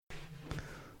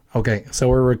Okay, so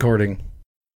we're recording.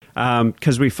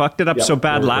 Because we fucked it up so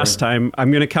bad last time. I'm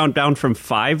going to count down from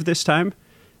 5 this time.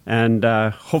 And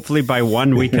hopefully by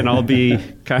 1 we can all be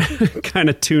kind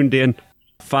of tuned in.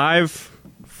 5,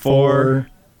 4,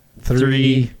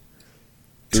 3,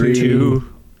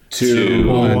 2,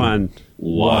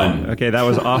 1. Okay, that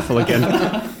was awful again.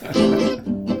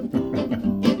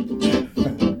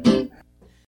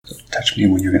 Touch me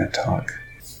when you're going to talk.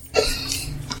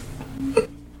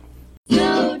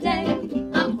 Snow day,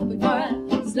 I'm hoping for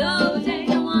a snow day.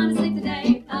 Don't want to sleep the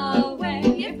day away.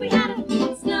 If we had a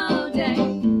snow day,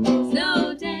 I'm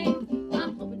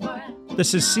hoping for a.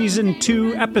 This is season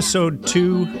 2, episode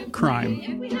 2, Crime.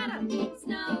 If we had a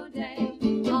snow day,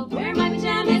 I'll wear my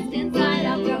pajamas inside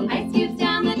out, throw ice cubes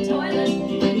down the toilet.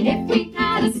 If we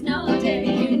had a snow day,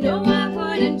 you know I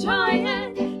would enjoy it.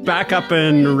 Back up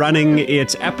and running.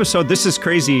 It's episode, this is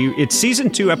crazy. It's season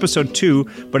 2, episode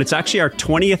 2, but it's actually our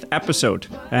 20th episode.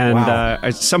 And Wow.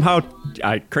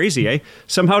 Crazy, eh?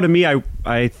 Somehow to me,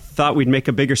 I thought we'd make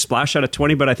a bigger splash out of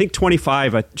 20, but I think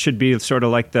 25 should be sort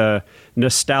of like the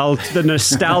nostalgia,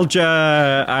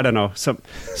 I don't know,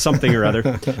 something or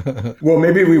other. Well,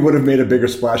 maybe we would have made a bigger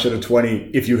splash out of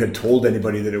 20 if you had told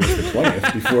anybody that it was the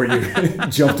 20th before you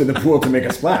jumped in the pool to make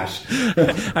a splash.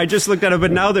 I just looked at it,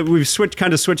 but now that we've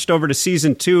switched over to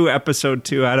season 2, episode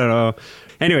 2, I don't know.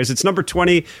 Anyways, it's number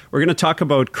 20. We're going to talk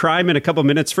about crime in a couple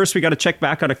minutes. First, we got to check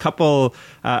back on a couple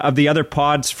of the other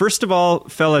pods. First of all,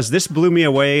 fellas, this blew me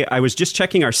away. I was just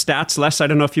checking our stats. Les, I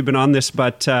don't know if you've been on this,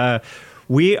 but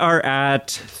we are at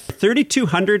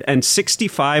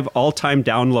 3,265 all-time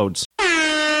downloads.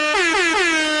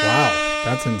 Wow,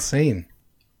 that's insane.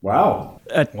 Wow.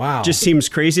 Wow. Just seems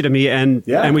crazy to me. And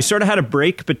we sort of had a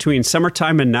break between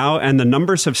summertime and now, and the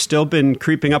numbers have still been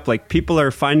creeping up. Like, people are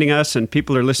finding us and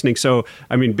people are listening. So,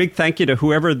 I mean, big thank you to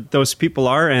whoever those people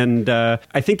are. And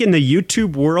I think in the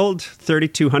YouTube world,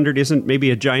 3,200 isn't maybe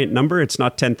a giant number. It's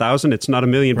not 10,000. It's not a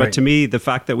million. Right. But to me, the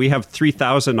fact that we have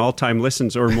 3,000 all-time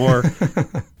listens or more,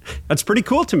 that's pretty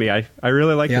cool to me. I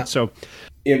really like it. So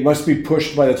it must be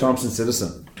pushed by the Thompson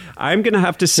Citizen. I'm going to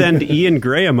have to send Ian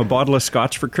Graham a bottle of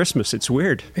scotch for Christmas. It's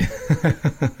weird.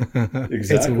 Exactly.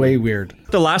 It's way weird.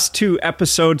 The last 2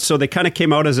 episodes, so they kind of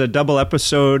came out as a double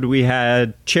episode. We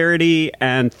had charity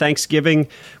and Thanksgiving.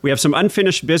 We have some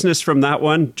unfinished business from that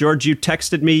one. George, you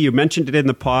texted me. You mentioned it in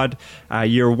the pod.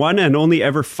 Your one and only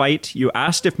ever fight. You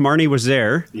asked if Marnie was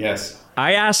there. Yes.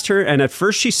 I asked her, and at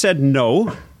first she said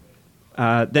no.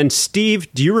 Then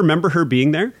Steve, do you remember her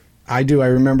being there? I do. I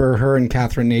remember her and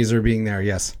Catherine Nazer being there.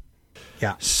 Yes.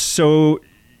 Yeah. So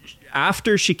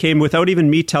after she came, without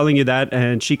even me telling you that,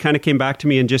 and she kind of came back to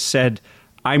me and just said,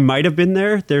 I might have been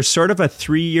there. There's sort of a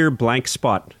 3-year blank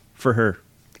spot for her.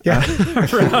 Yeah.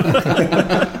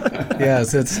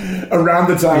 Yes, it's around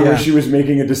the time where she was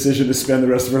making a decision to spend the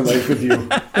rest of her life with you.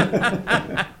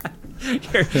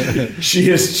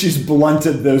 She's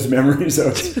blunted those memories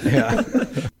out. Yeah.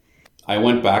 I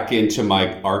went back into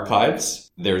my archives.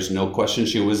 There's no question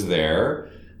she was there.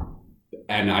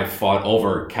 And I fought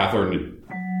over Catherine.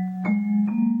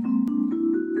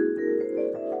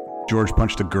 George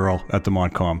punched a girl at the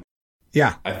Montcalm.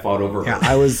 Yeah. I fought over her. Yeah,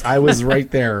 I was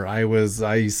right there.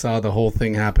 I saw the whole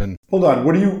thing happen. Hold on.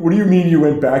 What do you mean you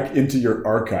went back into your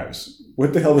archives?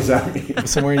 What the hell does that mean?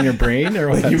 Somewhere in your brain, or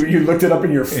what? Like you looked it up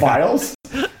in your files?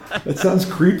 That sounds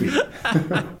creepy.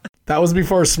 That was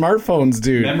before smartphones,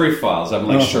 dude. Memory files. I'm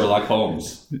like Sherlock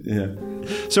Holmes. Yeah.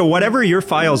 So whatever your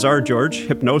files are, George,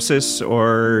 hypnosis,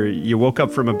 or you woke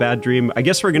up from a bad dream, I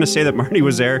guess we're going to say that Marnie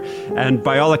was there, and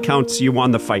by all accounts, you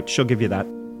won the fight. She'll give you that.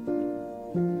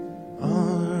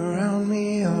 All around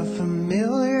me are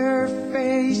familiar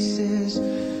faces,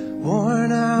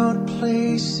 worn out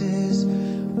places,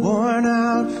 worn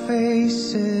out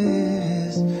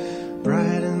faces,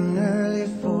 bright and early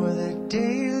for the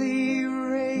daily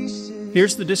races.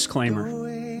 Here's the disclaimer.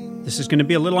 This is going to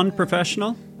be a little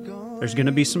unprofessional. There's going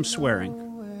to be some swearing.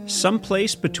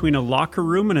 Someplace between a locker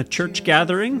room and a church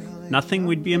gathering, nothing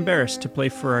we'd be embarrassed to play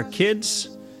for our kids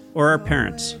or our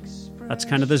parents. That's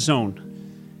kind of the zone.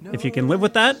 If you can live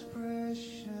with that,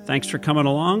 thanks for coming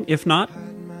along. If not,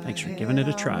 thanks for giving it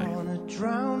a try.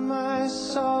 Drown my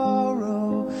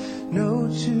sorrow,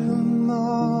 no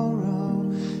tomorrow,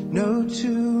 no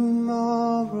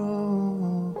tomorrow,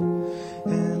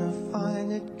 and I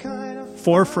find it kind of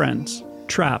 4 friends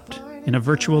trapped in a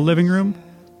virtual living room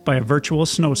by a virtual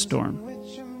snowstorm.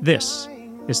 This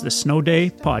is the Snow Day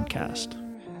Podcast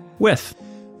with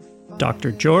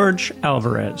Dr. George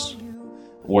Alvarez.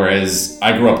 Whereas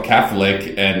I grew up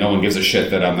Catholic and no one gives a shit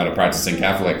that I'm not a practicing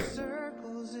Catholic.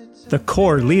 The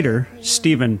core leader,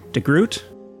 Stephen DeGroot.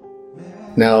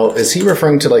 Now, is he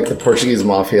referring to like the Portuguese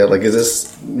mafia? Like, is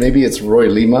this maybe it's Roy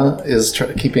Lima is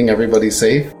keeping everybody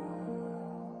safe?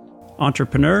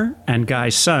 Entrepreneur and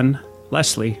Guy's son,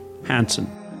 Leslie Hansen.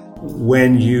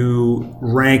 When you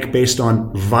rank based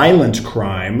on violent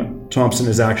crime, Thompson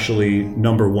is actually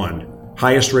number one.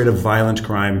 Highest rate of violent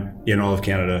crime in all of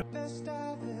Canada.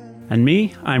 And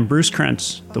me, I'm Bruce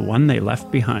Krentz, the one they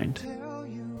left behind.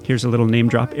 Here's a little name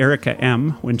drop. Erica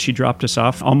M., when she dropped us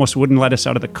off, almost wouldn't let us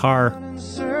out of the car.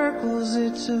 Circles,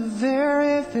 it's a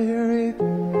very, very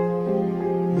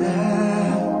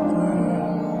mad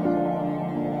world.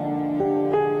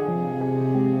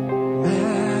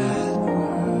 Mad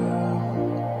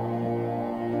world.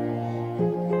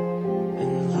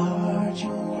 Enlarging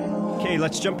you. Okay,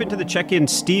 let's jump into the check-in.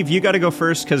 Steve, you got to go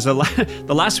first because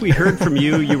the last we heard from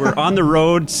you, you were on the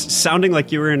road, sounding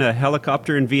like you were in a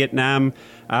helicopter in Vietnam,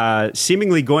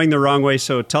 seemingly going the wrong way.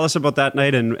 So tell us about that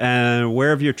night and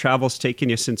where have your travels taken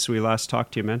you since we last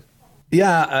talked to you, man?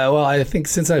 Yeah, well, I think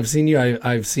since I've seen you,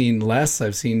 I've seen Les,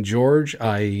 I've seen George.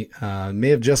 I may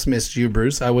have just missed you,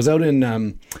 Bruce. I was out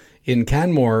in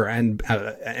Canmore and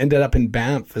ended up in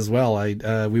Banff as well.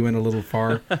 We went a little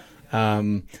far.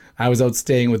 I was out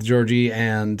staying with Georgie,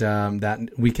 and that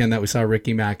weekend that we saw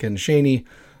Ricky Mack and Shaney,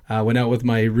 went out with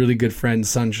my really good friend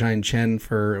Sunshine Chen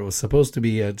for, it was supposed to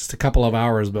be just a couple of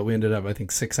hours, but we ended up, I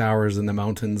think, 6 hours in the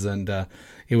mountains, and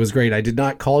it was great. I did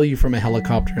not call you from a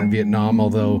helicopter in Vietnam,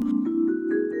 although...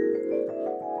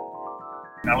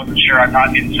 I wasn't sure. I'm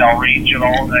not in cell range at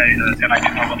all, and I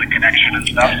didn't know about the connection and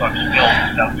stuff, so I'm still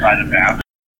just outside of Banff.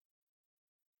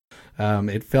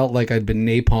 It felt like I'd been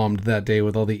napalmed that day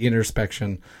with all the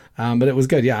interspection, but it was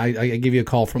good. Yeah, I gave you a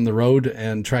call from the road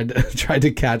and tried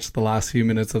to catch the last few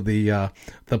minutes of the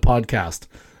podcast.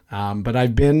 But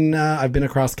I've been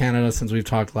across Canada since we've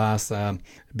talked last.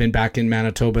 Been back in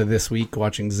Manitoba this week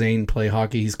watching Zane play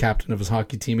hockey. He's captain of his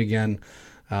hockey team again.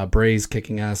 Bray's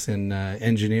kicking ass in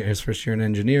his first year in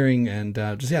engineering, and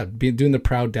been doing the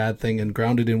proud dad thing and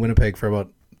grounded in Winnipeg for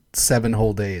about 7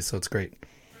 whole days. So it's great.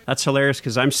 That's hilarious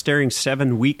because I'm staring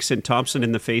 7 weeks in Thompson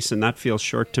in the face, and that feels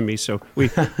short to me. So we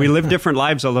live different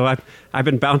lives, although I've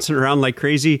been bouncing around like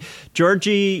crazy.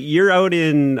 Georgie, you're out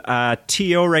in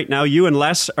TO right now. You and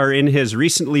Les are in his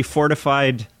recently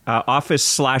fortified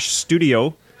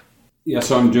office/studio. Yeah,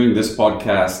 so I'm doing this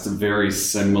podcast very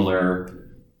similar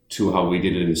to how we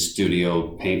did it in Studio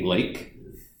Paint Lake.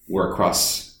 We're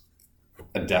across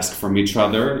a desk from each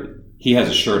other. He has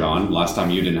a shirt on. Last time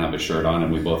you didn't have a shirt on,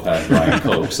 and we both had Diet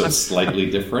Coke, so it's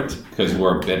slightly different because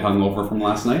we're a bit hungover from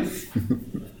last night.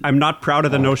 I'm not proud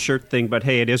of the no shirt thing, but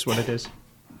hey, it is what it is.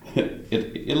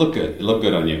 It looked good. It looked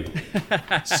good on you.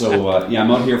 So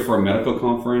I'm out here for a medical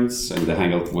conference and to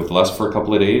hang out with Les for a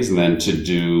couple of days, and then to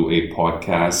do a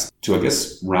podcast to, I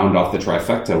guess, round off the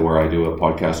trifecta where I do a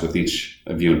podcast with each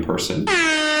of you in person.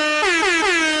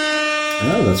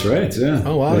 Oh, that's right. Yeah.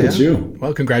 Oh, wow. Look at you.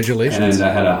 Well, congratulations. And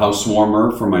I had a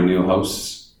housewarmer for my new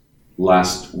house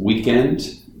last weekend.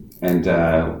 And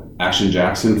Action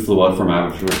Jackson flew out from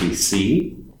Abbotsford,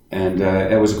 BC. And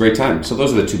it was a great time. So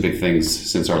those are the 2 big things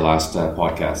since our last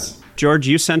podcast. George,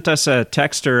 you sent us a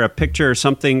text or a picture or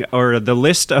something, or the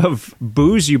list of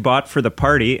booze you bought for the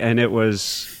party, and it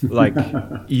was like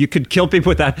you could kill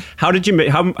people with that. How did you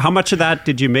how much of that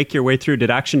did you make your way through? Did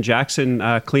Action Jackson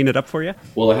clean it up for you?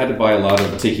 Well, I had to buy a lot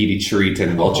of Tahiti treat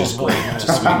and Welch's grape to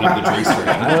sweeten up the drinks for him.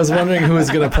 I was wondering who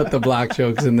was going to put the black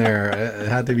jokes in there. It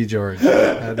had to be George.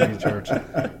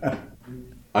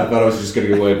 I thought I was just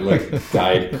going to go with like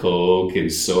Diet Coke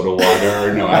and soda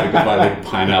water. No, I had to go buy like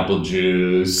pineapple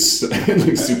juice and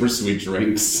like super sweet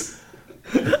drinks.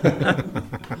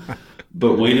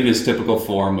 But Wayne in his typical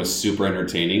form was super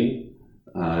entertaining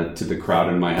to the crowd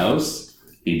in my house.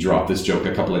 He dropped this joke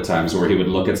a couple of times where he would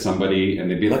look at somebody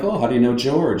and they'd be like, "Oh, how do you know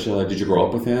George? Did you grow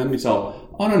up with him?" He's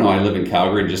all, "Oh, no, I live in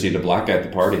Calgary and just need a black guy at the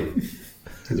party."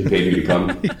 He paid me to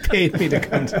come. He paid me to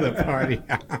come to the party.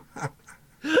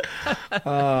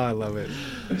 Oh, I love it.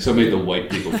 So it made the white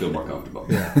people feel more comfortable.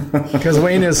 Yeah, because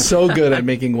Wayne is so good at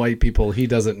making white people he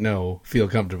doesn't know feel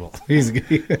comfortable. He's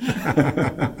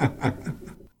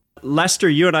Lester,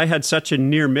 you and I had such a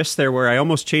near miss there where I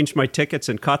almost changed my tickets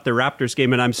and caught the Raptors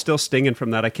game, and I'm still stinging from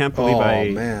that. I can't believe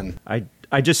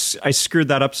I screwed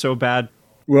that up so bad.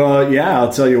 Well, yeah,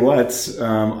 I'll tell you what.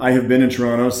 I have been in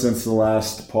Toronto since the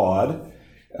last pod.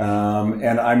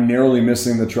 And I'm narrowly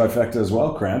missing the trifecta as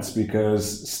well, Krantz,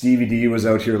 because Stevie D was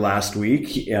out here last week.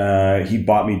 He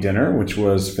bought me dinner, which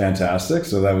was fantastic.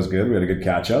 So that was good. We had a good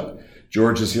catch up.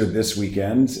 George is here this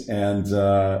weekend, and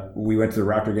we went to the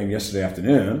Raptor game yesterday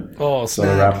afternoon. Oh, so the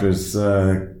Raptors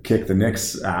kicked the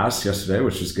Knicks' ass yesterday,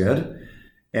 which was good.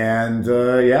 And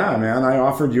yeah, man, I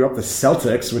offered you up the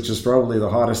Celtics, which is probably the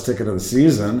hottest ticket of the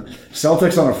season.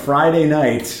 Celtics on a Friday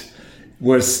night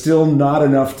was still not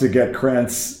enough to get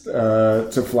Krantz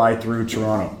to fly through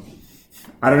Toronto.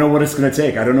 I don't know what it's going to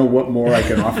take. I don't know what more I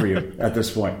can offer you at this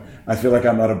point. I feel like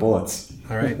I'm out of bullets.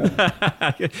 All right.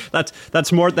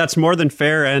 that's more than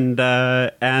fair, and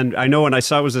I know when I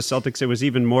saw it was the Celtics, it was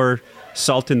even more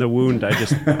salt in the wound.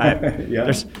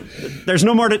 Yeah. There's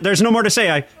no more to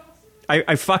say.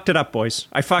 I fucked it up, boys.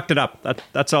 I fucked it up.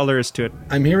 That's all there is to it.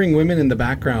 I'm hearing women in the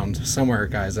background somewhere,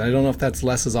 guys. I don't know if that's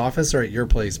Les's office or at your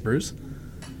place, Bruce.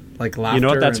 Like laughter. You know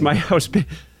what? That's my house.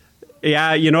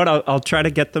 Yeah, you know what? I'll try to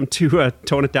get them to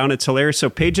tone it down. It's hilarious. So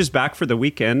Paige is back for the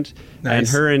weekend, Nice. and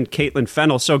her and Caitlin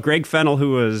Fennell. So Greg Fennell,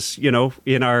 who was,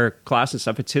 in our class and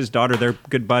stuff, it's his daughter. They're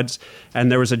good buds.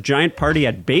 And there was a giant party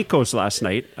at Baco's last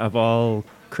night, of all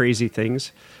crazy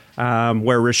things,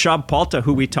 where Rashab Palta,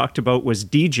 who we talked about, was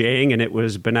DJing, and it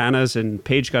was bananas, and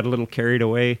Paige got a little carried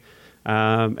away.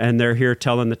 And they're here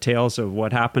telling the tales of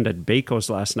what happened at Baco's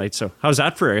last night. So how's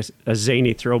that for a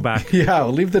zany throwback? Yeah,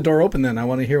 well, leave the door open then. I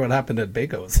want to hear what happened at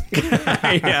Baco's.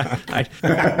 Yeah.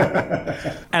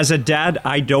 As a dad,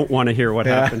 I don't want to hear what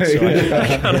happened. So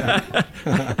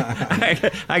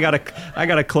I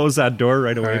gotta close that door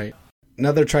right away. All right.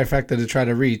 Another trifecta to try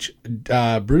to reach.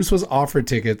 Bruce was offered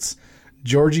tickets.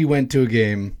 Georgie went to a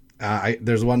game.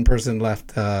 There's one person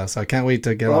left, so I can't wait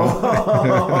to get on.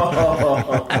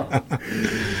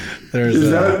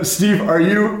 Steve?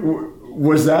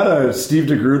 Was that a Steve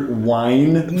DeGroot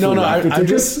wine? No, I'm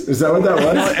just. Is that what that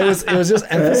was? No,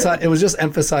 it was just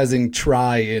emphasizing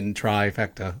try in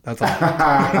trifecta. That's all.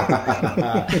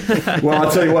 Well,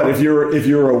 I'll tell you what. If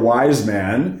you're a wise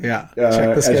man, check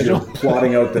the as schedule. you're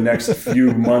plotting out the next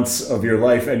few months of your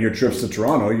life and your trips to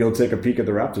Toronto, you'll take a peek at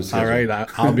the Raptors schedule. All right,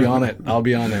 I'll be on it. I'll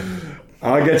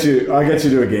get you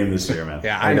to a game this year, man.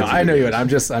 Yeah, I know you would. I'm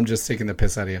just taking the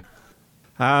piss out of you.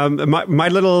 My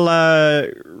little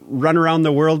run around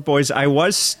the world, boys. I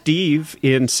was Steve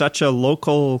in such a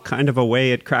local kind of a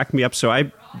way. It cracked me up. So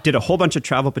I did a whole bunch of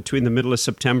travel between the middle of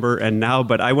September and now,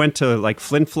 but I went to like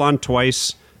Flin Flon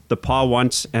twice, the Paw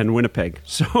once, and Winnipeg.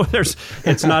 So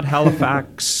it's not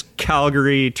Halifax,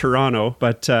 Calgary, Toronto,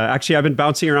 but actually I've been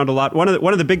bouncing around a lot. One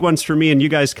of the big ones for me, and you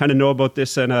guys kind of know about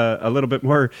this in a little bit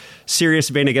more serious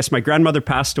vein, I guess. My grandmother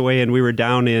passed away, and we were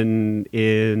down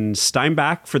in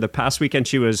Steinbach for the past weekend.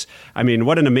 She was,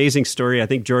 what an amazing story. I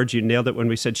think, George, you nailed it when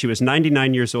we said she was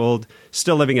 99 years old,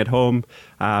 still living at home,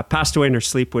 passed away in her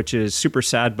sleep, which is super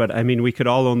sad, but we could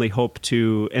all only hope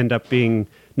to end up being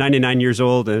 99 years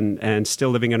old and still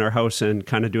living in our house and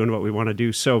kind of doing what we want to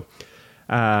do. So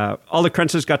all the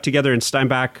Krentzes got together in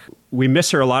Steinbach. We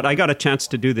miss her a lot. I got a chance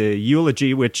to do the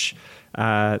eulogy, which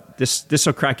this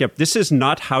will crack you up. This is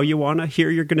not how you want to hear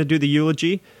you're going to do the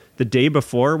eulogy. The day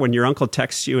before, when your uncle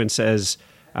texts you and says,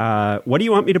 what do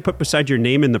you want me to put beside your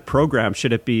name in the program?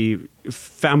 Should it be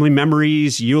family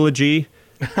memories, eulogy?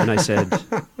 And I said,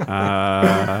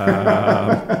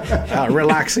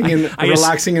 relaxing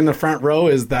in the front row,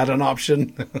 is that an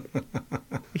option?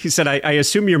 He said, I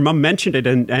assume your mom mentioned it,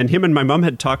 and him and my mom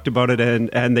had talked about it,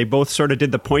 and they both sort of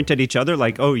did the point at each other,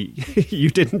 like, oh, you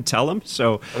didn't tell him?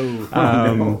 So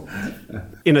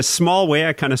in a small way,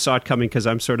 I kind of saw it coming because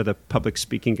I'm sort of the public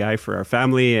speaking guy for our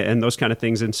family and those kind of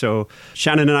things. And so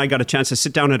Shannon and I got a chance to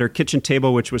sit down at her kitchen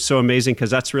table, which was so amazing because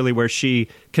that's really where she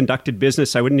conducted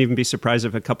business. I wouldn't even be surprised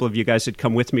if a couple of you guys had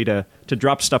come with me to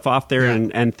drop stuff off there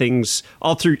and things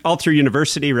all through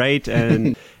university, right?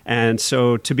 And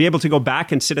so to be able to go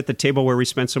back and sit at the table where we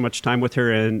spent so much time with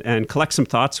her and collect some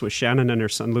thoughts with Shannon and her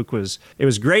son Luke was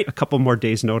great. A couple more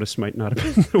days' notice might not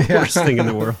have been the worst thing in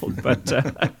the world, but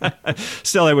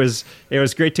still, it was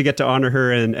great to get to honor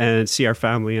her and see our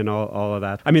family and all of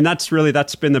that.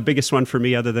 That's been the biggest one for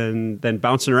me, other than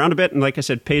bouncing around a bit. And like I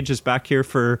said, Paige is back here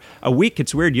for a week.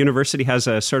 It's weird. University has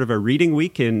a sort of a reading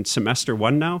week in semester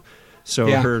 1 now. So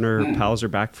her and her pals are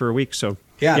back for a week. So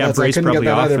Bray's I couldn't get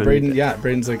that either.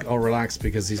 Braden's like, oh, relax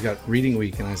because he's got reading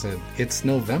week, and I said it's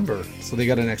November, so they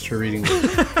got an extra reading week.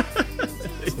 So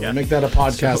we'll make that a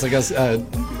podcast. So, I guess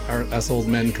us old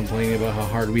men complaining about how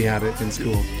hard we had it in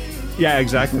school. Yeah,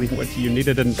 exactly. What you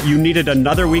needed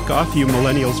another week off. You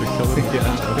millennials are killing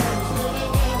it.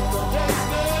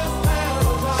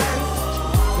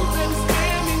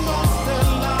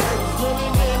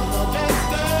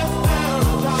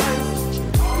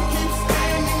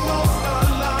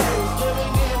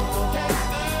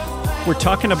 We're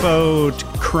talking about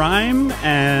crime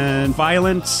and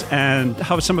violence and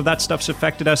how some of that stuff's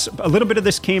affected us. A little bit of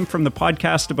this came from the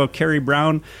podcast about Carrie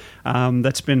Brown.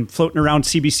 that's been floating around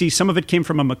CBC. Some of it came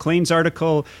from a Maclean's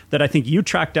article that I think you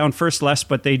tracked down first, Les,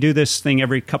 but they do this thing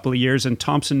every couple of years, and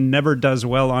Thompson never does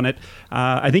well on it.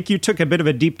 I think you took a bit of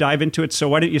a deep dive into it, so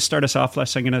why don't you start us off,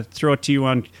 Les? I'm going to throw it to you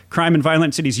on crime and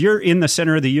violent cities. You're in the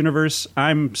center of the universe.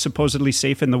 I'm supposedly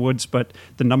safe in the woods, but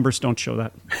the numbers don't show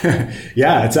that.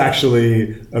 Yeah, it's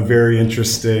actually a very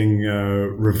interesting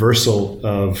reversal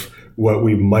of what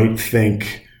we might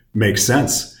think makes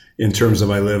sense in terms of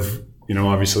I live,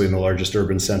 obviously in the largest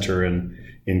urban center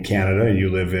in Canada, and you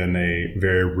live in a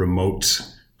very remote,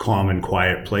 calm and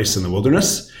quiet place in the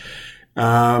wilderness.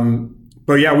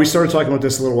 But yeah, we started talking about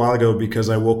this a little while ago because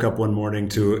I woke up one morning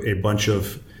to a bunch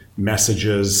of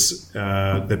messages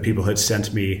that people had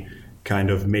sent me kind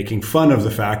of making fun of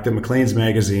the fact that Maclean's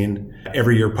magazine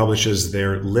every year publishes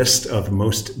their list of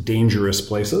most dangerous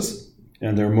places.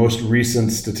 And their most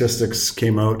recent statistics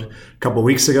came out a couple of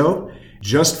weeks ago.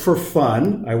 Just for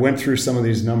fun, I went through some of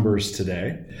these numbers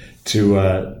today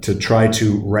to try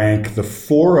to rank the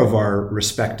 4 of our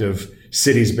respective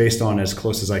cities based on as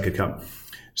close as I could come.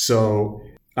 So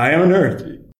I am a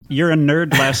nerd. You're a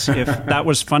nerd, Les. If that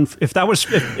was fun, if that was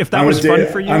fun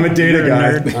for you, I'm a data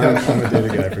guy. I'm a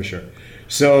data guy for sure.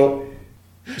 So,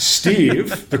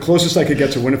 Steve, the closest I could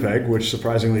get to Winnipeg, which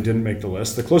surprisingly didn't make the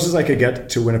list, the closest I could get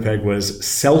to Winnipeg was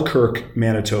Selkirk,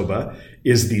 Manitoba,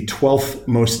 is the 12th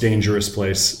most dangerous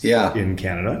place in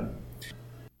Canada.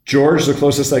 George, the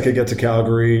closest I could get to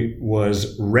Calgary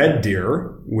was Red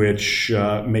Deer, which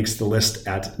makes the list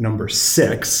at number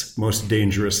 6, most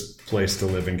dangerous place to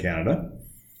live in Canada.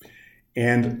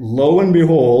 And lo and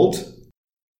behold,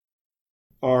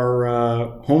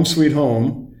 our home sweet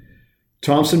home,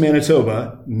 Thompson,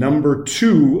 Manitoba, number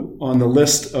 2 on the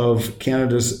list of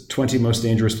Canada's 20 most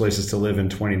dangerous places to live in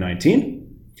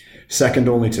 2019, second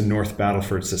only to North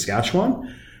Battleford,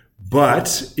 Saskatchewan.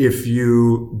 But if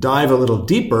you dive a little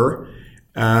deeper,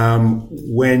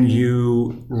 when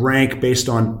you rank based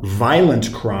on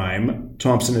violent crime,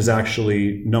 Thompson is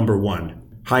actually number 1.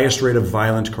 Highest rate of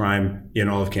violent crime in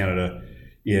all of Canada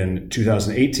in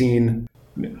 2018.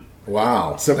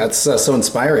 Wow, so that's so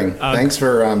inspiring. Thanks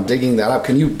for digging that up.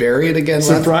 Can you bury it again?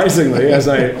 Surprisingly, as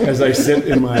I sitting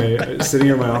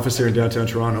here in my office here in downtown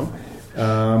Toronto,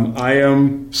 I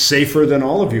am safer than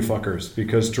all of you fuckers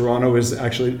because Toronto is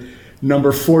actually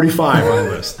number 45 on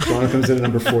the list. Toronto comes in at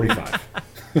number 45.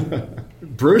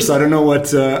 Bruce, I don't know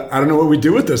what we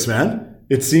do with this, man.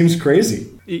 It seems crazy.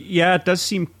 Yeah, it does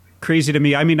seem crazy to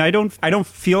me. I mean, I don't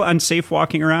feel unsafe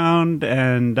walking around,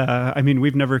 and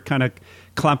we've never kind of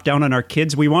clamped down on our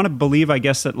kids. We want to believe, I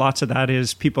guess, that lots of that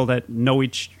is people that know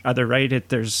each other, right?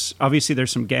 There's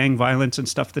some gang violence and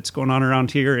stuff that's going on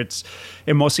around here. It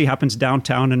mostly happens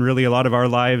downtown, and really a lot of our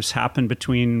lives happen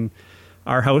between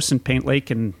our house and Paint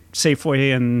Lake and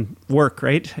Safeway and work,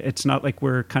 right? It's not like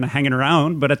we're kind of hanging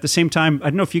around, but at the same time, I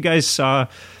don't know if you guys saw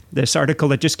this article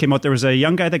that just came out. There was a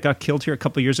young guy that got killed here a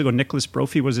couple of years ago. Nicholas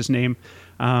Brophy was his name.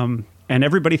 And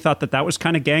everybody thought that was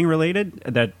kind of gang related,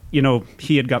 that,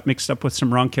 he had got mixed up with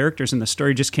some wrong characters. And the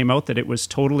story just came out that it was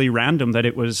totally random, that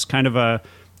it was kind of a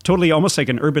totally almost like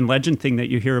an urban legend thing that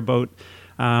you hear about,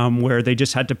 where they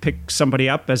just had to pick somebody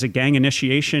up as a gang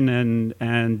initiation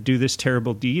and do this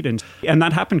terrible deed. And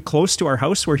that happened close to our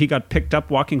house where he got picked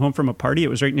up walking home from a party. It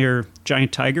was right near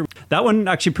Giant Tiger. That one,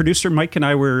 actually, producer Mike and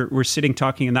I were sitting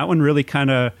talking, and that one really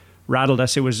kind of rattled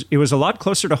us. It was a lot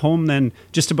closer to home than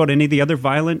just about any of the other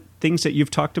violent things that you've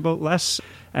talked about, Les.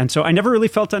 And so I never really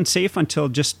felt unsafe until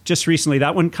just recently.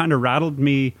 That one kind of rattled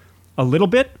me a little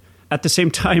bit. At the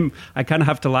same time, I kind of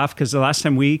have to laugh because the last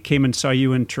time we came and saw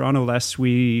you in Toronto, Les,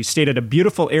 we stayed at a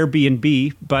beautiful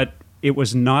Airbnb, but it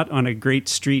was not on a great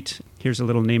street. Here's a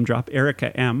little name drop.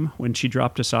 Erica M., when she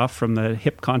dropped us off from the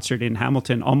HIP concert in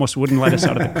Hamilton, almost wouldn't let us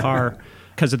out of the car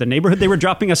because of the neighborhood they were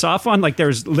dropping us off on. Like,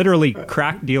 there's literally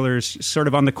crack dealers sort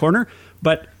of on the corner.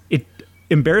 But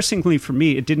embarrassingly for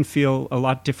me, it didn't feel a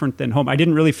lot different than home. I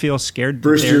didn't really feel scared.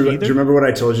 Bruce, do you remember what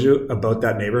I told you about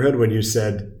that neighborhood when you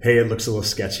said, hey, it looks a little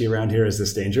sketchy around here. Is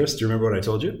this dangerous? Do you remember what I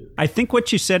told you? I think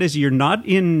what you said is you're not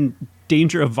in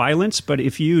danger of violence, but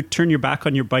if you turn your back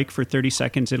on your bike for 30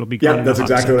 seconds, it'll be gone. Yeah, that's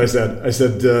exactly what I said. I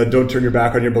said, don't turn your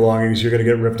back on your belongings. You're going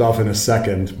to get ripped off in a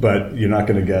second, but you're not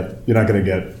going to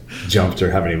get jumped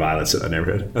or have any violence in that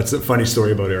neighborhood. That's a funny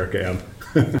story about Erica M.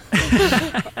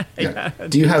 Yeah.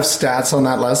 Do you have stats on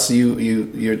that, Les?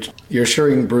 You're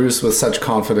assuring Bruce with such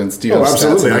confidence. Do you have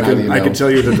absolutely. Stats I can tell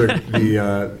you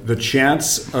that the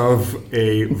chance of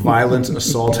a violent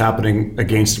assault happening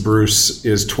against Bruce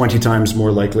is 20 times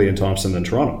more likely in Thompson than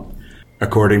Toronto,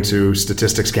 according to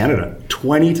Statistics Canada.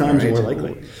 20 times more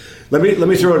likely. Let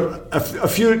me throw out a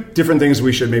few different things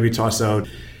we should maybe toss out.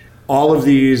 All of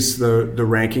these, the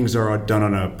rankings are done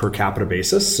on a per capita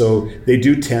basis. So they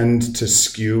do tend to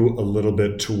skew a little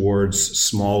bit towards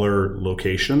smaller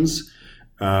locations.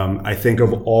 I think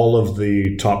of all of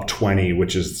the top 20,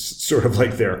 which is sort of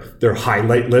like their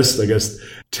highlight list. I guess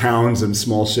towns and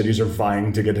small cities are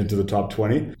vying to get into the top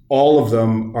 20. All of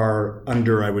them are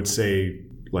under, I would say,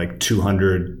 like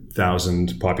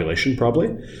 200,000 population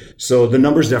probably. So the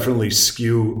numbers definitely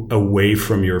skew away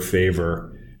from your favor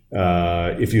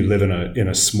if you live in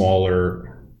a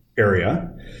smaller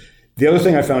area. The other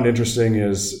thing I found interesting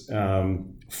is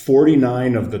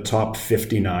 49 of the top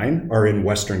 59 are in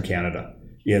Western Canada,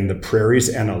 in the prairies,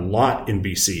 and a lot in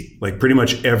BC. Like pretty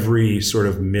much every sort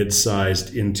of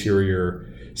mid-sized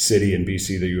interior city in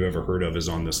BC that you ever heard of is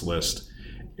on this list.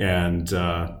 And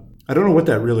I don't know what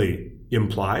that really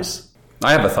implies.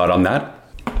 I have a thought on that.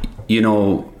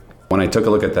 When I took a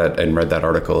look at that and read that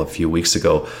article a few weeks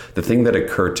ago, the thing that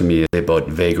occurred to me about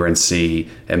vagrancy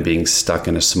and being stuck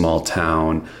in a small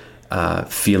town,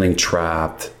 feeling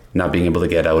trapped, not being able to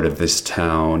get out of this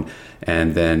town,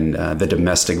 and then the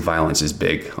domestic violence is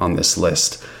big on this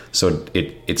list. So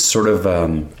it's sort of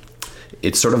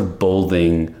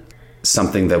bolding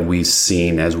something that we've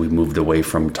seen as we moved away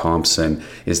from Thompson,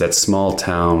 is that small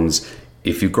towns,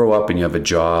 if you grow up and you have a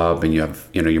job and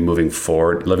you're moving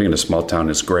forward, living in a small town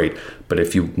is great. But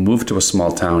if you move to a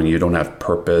small town and you don't have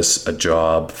purpose, a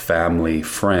job, family,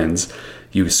 friends,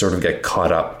 you sort of get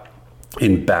caught up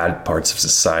in bad parts of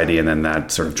society, and then that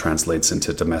sort of translates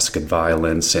into domestic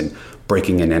violence and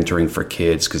breaking and entering for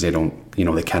kids because they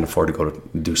can't afford to go to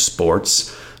do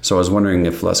sports. So I was wondering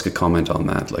if Les could comment on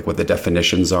that, like what the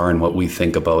definitions are and what we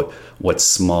think about what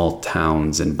small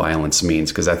towns and violence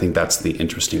means, because I think that's the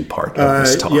interesting part of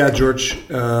this talk. Yeah, George.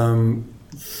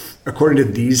 According to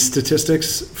these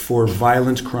statistics, for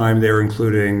violent crime, they're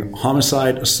including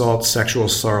homicide, assault, sexual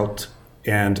assault,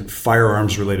 and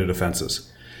firearms-related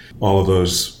offenses. All of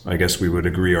those, I guess we would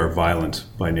agree, are violent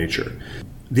by nature.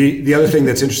 The other thing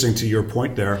that's interesting to your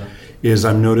point there is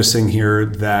I'm noticing here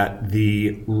that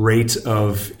the rate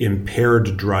of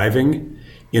impaired driving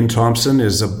in Thompson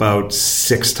is about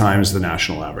 6 times the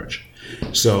national average.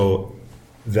 So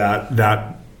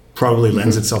that probably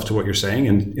lends itself to what you're saying.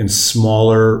 In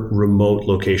smaller, remote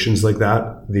locations like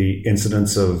that, the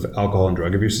incidence of alcohol and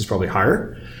drug abuse is probably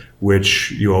higher,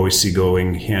 which you always see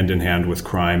going hand in hand with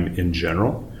crime in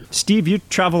general. Steve, you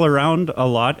travel around a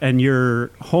lot, and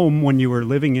your home when you were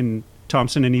living in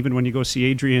Thompson, and even when you go see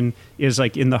Adrian, is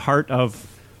like in the heart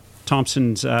of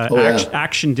Thompson's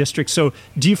action district. So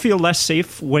do you feel less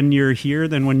safe when you're here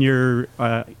than when you're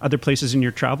other places in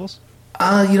your travels?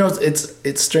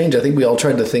 It's strange. I think we all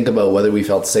tried to think about whether we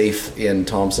felt safe in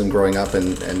Thompson growing up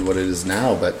and what it is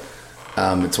now, but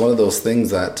it's one of those things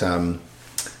that...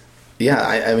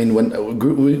 I mean, when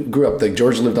we grew up, like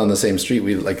George lived on the same street.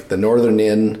 We like the Northern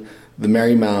Inn, the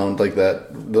Marymount, like the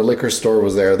liquor store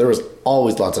was there. There was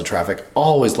always lots of traffic,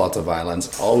 always lots of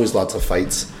violence, always lots of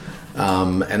fights.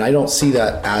 And I don't see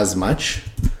that as much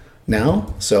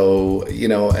now. So,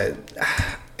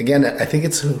 again, I think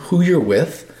it's who you're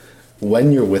with,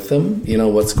 when you're with them,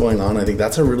 what's going on. I think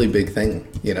that's a really big thing,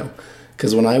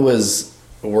 because when I was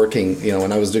working,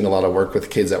 when I was doing a lot of work with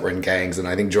kids that were in gangs, and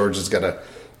I think George has got a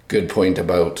good point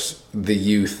about the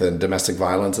youth and domestic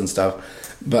violence and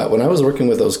stuff. But when I was working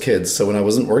with those kids, so when I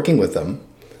wasn't working with them,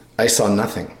 I saw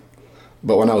nothing.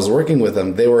 But when I was working with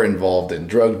them, they were involved in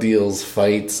drug deals,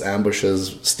 fights,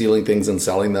 ambushes, stealing things and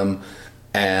selling them.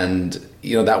 And,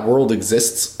 that world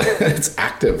exists. It's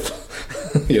active,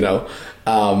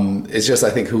 It's just,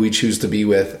 I think, who we choose to be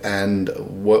with and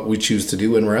what we choose to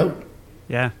do when we're out.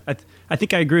 Yeah, I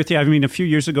think I agree with you. I mean, a few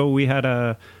years ago, we had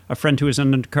a friend who was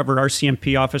an undercover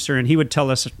RCMP officer, and he would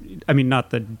tell us, I mean,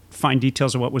 not the fine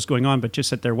details of what was going on, but just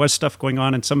that there was stuff going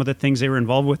on and some of the things they were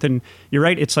involved with. And you're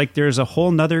right, it's like there's a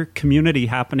whole nother community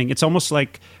happening. It's almost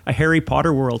like a Harry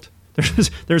Potter world.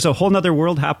 There's a whole nother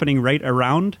world happening right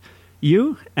around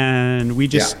you, and we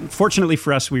just, fortunately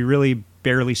for us, we really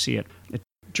barely see it.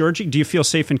 Georgie, do you feel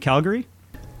safe in Calgary?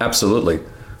 Absolutely.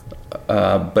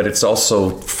 But it's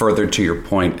also further to your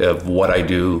point of what I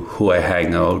do, who I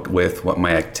hang out with, what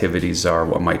my activities are,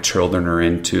 what my children are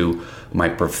into, my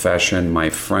profession, my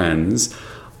friends.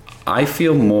 I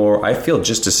feel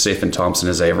just as safe in Thompson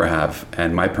as I ever have.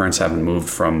 And my parents haven't moved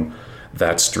from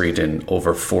that street in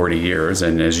over 40 years.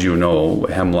 And as you know,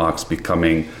 Hemlock's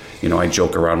becoming, I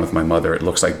joke around with my mother, it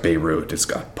looks like Beirut. It's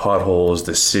got potholes.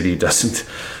 The city doesn't,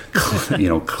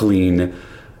 clean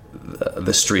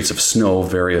the streets of snow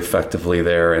very effectively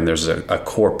there, and there's a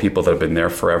core people that have been there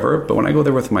forever. But when I go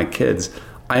there with my kids,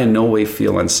 I in no way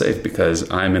feel unsafe because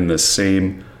I'm in the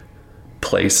same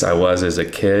place I was as a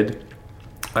kid.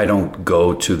 I don't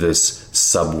go to this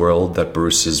subworld that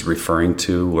Bruce is referring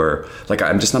to, where like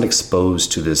I'm just not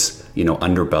exposed to this,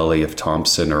 underbelly of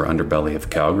Thompson or underbelly of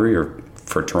Calgary or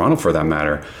for Toronto for that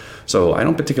matter. So I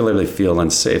don't particularly feel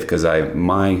unsafe because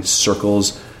my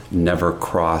circles never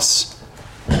cross,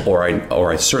 or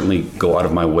I certainly go out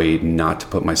of my way not to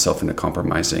put myself in a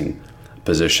compromising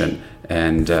position.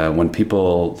 And when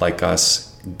people like us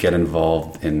get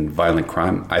involved in violent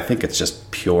crime, I think it's just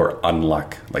pure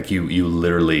unluck. Like you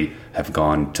literally have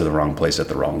gone to the wrong place at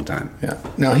the wrong time. Yeah.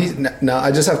 Now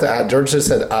I just have to add, George just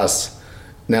said us.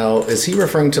 Now, is he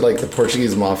referring to like the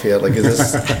Portuguese mafia? Like, is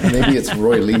this, maybe it's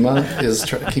Roy Lima is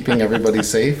keeping everybody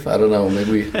safe? I don't know.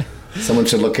 Maybe someone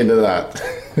should look into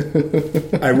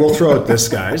that. I will throw out this,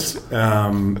 guys,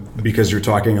 because you're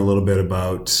talking a little bit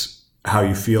about how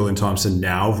you feel in Thompson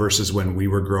now versus when we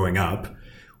were growing up.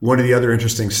 One of the other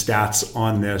interesting stats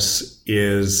on this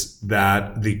is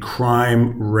that the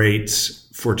crime rate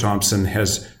for Thompson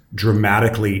has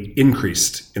dramatically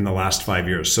increased in the last 5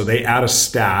 years. So they add a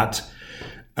stat.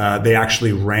 They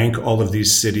actually rank all of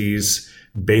these cities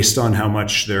based on how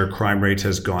much their crime rate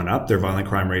has gone up. Their violent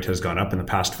crime rate has gone up in the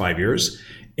past 5 years.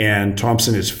 And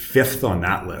Thompson is 5th on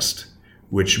that list,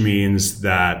 which means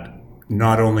that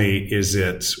not only is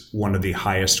it one of the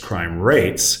highest crime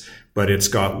rates, but it's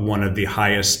got one of the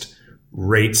highest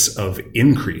rates of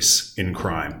increase in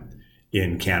crime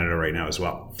in Canada right now as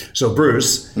well. So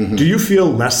Bruce, do you feel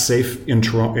less safe in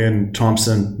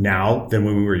Thompson now than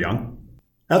when we were young?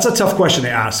 That's a tough question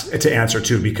to answer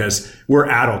too, because we're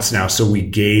adults now, so we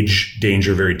gauge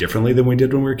danger very differently than we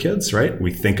did when we were kids, right?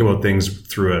 We think about things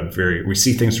we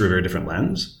see things through a very different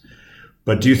lens.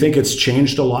 But do you think it's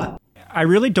changed a lot? I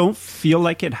really don't feel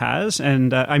like it has.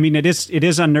 And I mean, it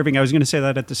is unnerving. I was going to say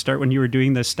that at the start when you were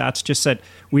doing the stats, just that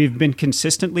we've been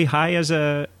consistently high as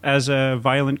a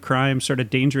violent crime, sort of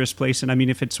dangerous place. And I mean,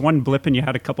 if it's one blip and you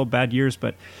had a couple bad years,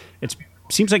 but it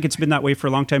seems like it's been that way for a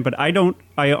long time. But I don't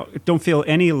feel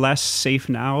any less safe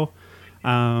now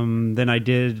than I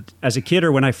did as a kid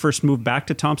or when I first moved back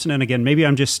to Thompson. And again, maybe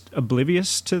I'm just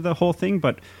oblivious to the whole thing,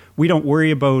 but we don't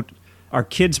worry about our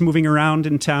kids moving around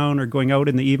in town or going out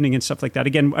in the evening and stuff like that.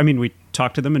 Again, I mean, we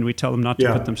talk to them and we tell them not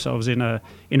to put themselves in a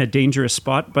dangerous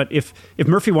spot. But if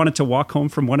Murphy wanted to walk home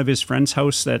from one of his friend's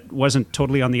house that wasn't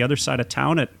totally on the other side of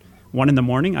town at 1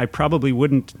 a.m, I probably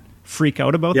wouldn't freak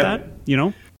out about that,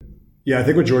 Yeah, I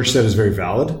think what George said is very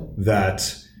valid,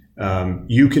 that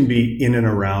you can be in and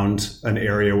around an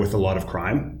area with a lot of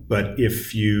crime, but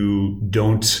if you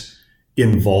don't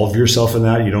involve yourself in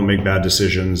that, you don't make bad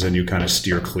decisions, and you kind of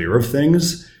steer clear of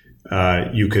things,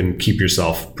 you can keep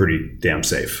yourself pretty damn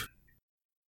safe.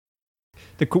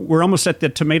 We're almost at the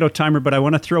tomato timer, but I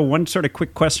want to throw one sort of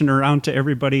quick question around to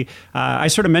everybody. I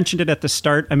sort of mentioned it at the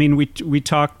start. I mean, we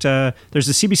talked, there's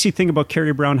a CBC thing about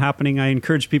Carrie Brown happening. I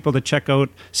encourage people to check out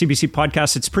CBC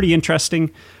podcast. It's pretty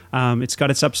interesting. It's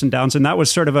got its ups and downs, and that was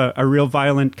sort of a real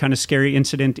violent, kind of scary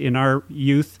incident in our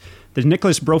youth. The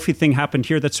Nicholas Brophy thing happened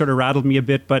here that sort of rattled me a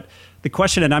bit, but the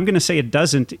question, and I'm going to say it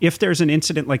doesn't, if there's an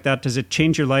incident like that, does it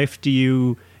change your life? Do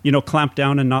you clamp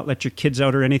down and not let your kids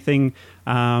out or anything?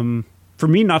 For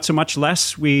me, not so much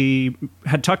less. We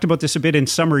had talked about this a bit in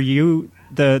summer.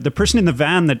 The person in the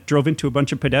van that drove into a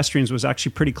bunch of pedestrians was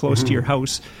actually pretty close to your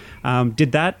house.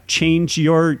 Did that change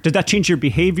your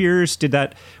behaviors?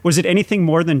 Was it anything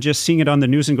more than just seeing it on the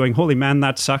news and going, holy man,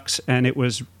 that sucks? And it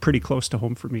was pretty close to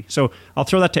home for me. So I'll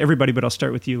throw that to everybody, but I'll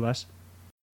start with you, Les.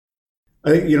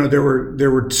 I think, there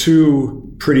were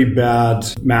two pretty bad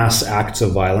mass acts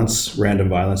of violence, random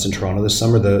violence in Toronto this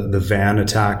summer. The van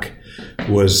attack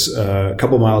was a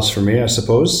couple miles from me, I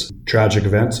suppose. Tragic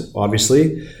event,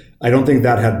 obviously. I don't think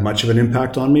that had much of an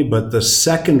impact on me, but the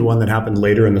second one that happened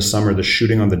later in the summer, the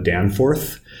shooting on the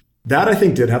Danforth, that I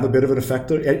think did have a bit of an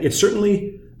effect. It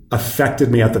certainly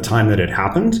affected me at the time that it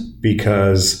happened,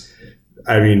 because,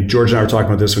 I mean, George and I were talking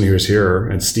about this when he was here,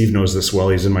 and Steve knows this well.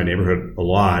 He's in my neighborhood a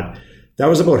lot. That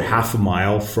was about half a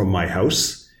mile from my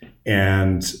house,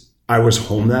 and I was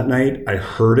home that night. I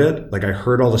heard it. Like, I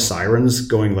heard all the sirens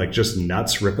going like just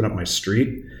nuts, ripping up my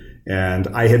street. And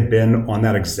I had been on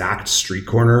that exact street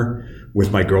corner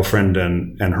with my girlfriend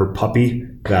and her puppy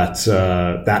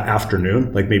that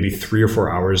afternoon, like maybe 3 or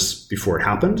 4 hours before it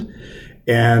happened.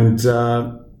 And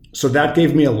so that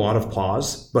gave me a lot of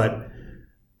pause, but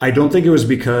I don't think it was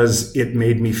because it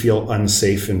made me feel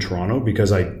unsafe in Toronto,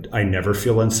 because I never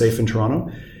feel unsafe in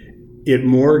Toronto. It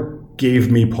more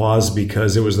gave me pause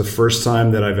because it was the first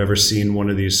time that I've ever seen one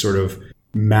of these sort of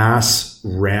mass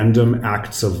random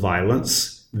acts of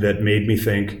violence that made me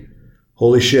think,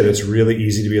 holy shit, it's really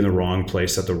easy to be in the wrong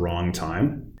place at the wrong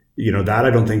time. That I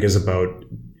don't think is about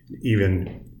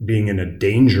even being in a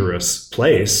dangerous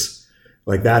place,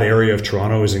 like that area of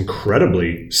Toronto is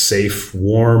incredibly safe,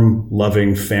 warm,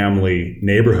 loving family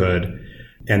neighborhood.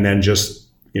 And then just,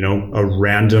 a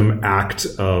random act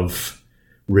of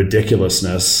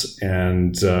ridiculousness,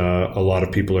 and a lot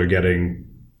of people are getting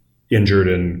injured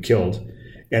and killed.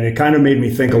 And it kind of made me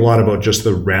think a lot about just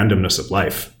the randomness of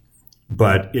life.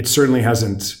 But it certainly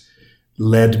hasn't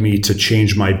led me to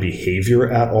change my behavior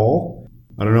at all.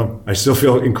 I don't know. I still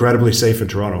feel incredibly safe in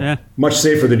Toronto. Yeah. Much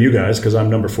safer than you guys, because I'm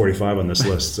number 45 on this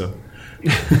list. So.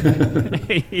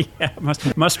 Yeah,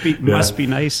 must be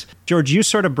nice. George, you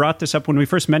sort of brought this up when we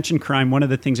first mentioned crime. One of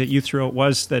the things that you threw out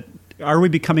was that, are we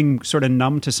becoming sort of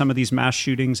numb to some of these mass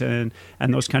shootings and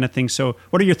those kind of things? So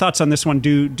what are your thoughts on this one?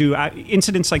 Do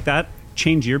incidents like that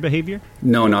change your behavior?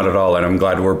 No, not at all. And I'm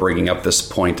glad we're bringing up this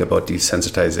point about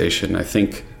desensitization. I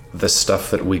think the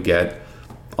stuff that we get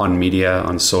on media,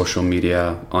 on social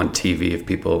media, on TV, if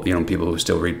people who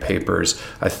still read papers,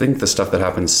 I think the stuff that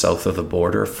happens south of the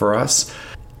border for us,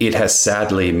 it has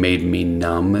sadly made me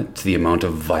numb to the amount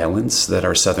of violence that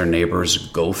our southern neighbors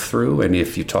go through. And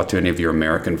if you talk to any of your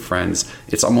American friends,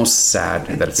 it's almost sad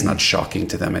that it's not shocking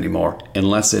to them anymore,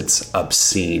 unless it's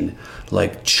obscene,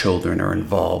 like children are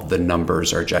involved, the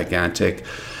numbers are gigantic.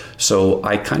 So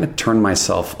I kind of turn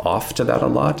myself off to that a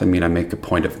lot. I mean, I make a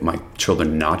point of my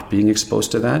children not being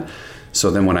exposed to that. So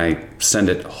then when I send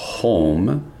it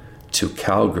home to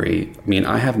Calgary, I mean,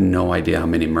 I have no idea how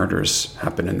many murders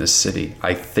happen in this city.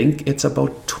 I think it's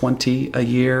about 20 a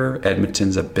year.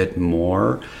 Edmonton's a bit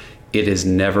more. It is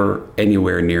never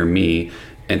anywhere near me.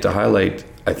 And to highlight,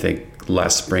 I think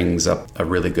Les brings up a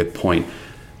really good point.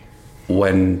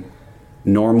 When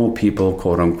normal people,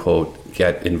 quote unquote,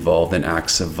 get involved in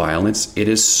acts of violence, it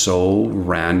is so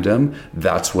random.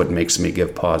 That's what makes me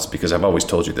give pause, because I've always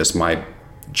told you this, my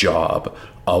job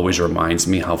always reminds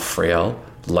me how frail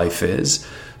life is.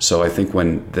 So I think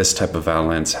when this type of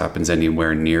violence happens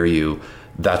anywhere near you,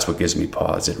 that's what gives me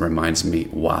pause. It reminds me,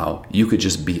 wow, you could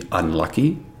just be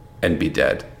unlucky and be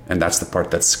dead. And that's the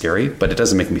part that's scary, but it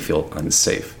doesn't make me feel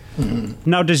unsafe. Mm-hmm.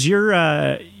 Now, does your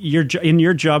in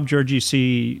your job, George, you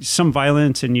see some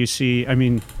violence, and you see, I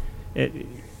mean,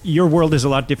 your world is a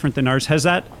lot different than ours. Has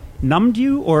that numbed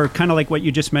you, or kind of like what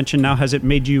you just mentioned now, has it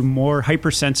made you more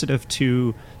hypersensitive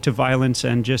to violence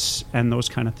and those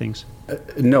kind of things?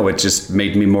 No, it just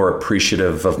made me more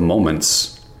appreciative of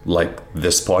moments like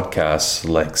this podcast,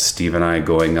 like Steve and I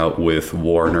going out with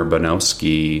Warren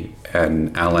Urbanowski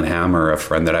and Alan Hammer, a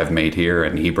friend that I've made here,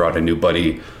 and he brought a new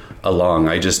buddy along.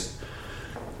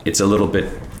 It's a little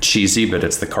bit cheesy, but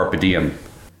it's the carpe diem.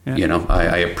 Yeah.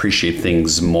 I appreciate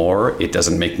things more. It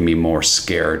doesn't make me more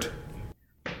scared.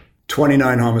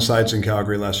 29 homicides in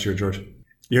Calgary last year, George.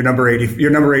 You're number 80.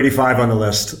 You're number 85 on the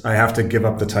list. I have to give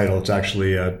up the title. It's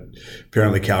actually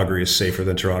apparently Calgary is safer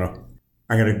than Toronto.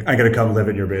 I'm gonna come live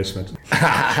in your basement.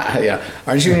 Yeah,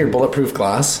 aren't you in your bulletproof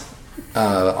glass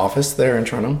office there in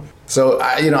Toronto? So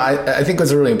I think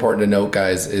what's really important to note,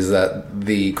 guys, is that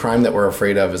the crime that we're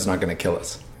afraid of is not going to kill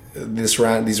us. These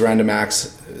random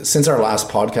acts. Since our last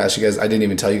podcast, you guys, I didn't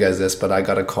even tell you guys this, but I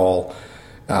got a call,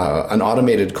 an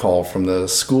automated call from the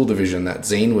school division that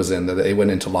Zane was in, that they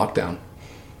went into lockdown.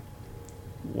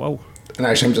 Whoa. And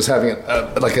actually, I'm just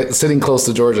having sitting close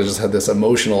to George, I just had this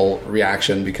emotional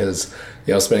reaction because,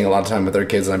 spending a lot of time with their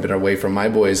kids, and I've been away from my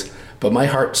boys, but my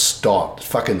heart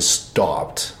fucking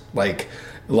stopped. Like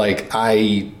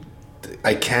I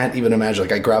can't even imagine.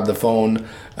 Like, I grabbed the phone,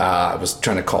 I was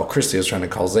trying to call Christy, I was trying to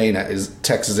call Zane,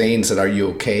 text Zane, said, "Are you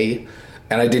okay?"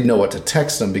 And I didn't know what to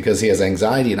text him because he has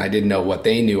anxiety, and I didn't know what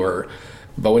they knew.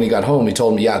 But when he got home, he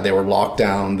told me, they were locked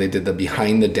down. They did the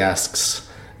behind the desks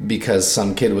because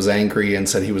some kid was angry and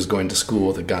said he was going to school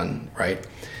with a gun, right?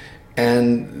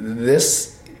 And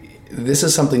this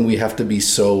is something we have to be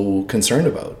so concerned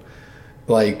about.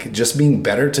 Like, just being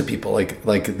better to people.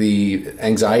 Like the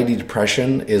anxiety,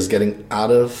 depression is getting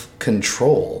out of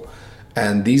control.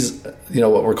 And these,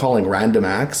 what we're calling random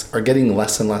acts are getting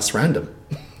less and less random.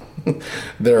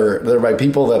 They're by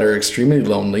people that are extremely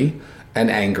lonely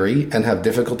and angry and have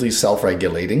difficulty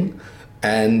self-regulating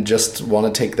and just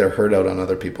want to take their hurt out on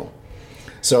other people.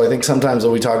 So I think sometimes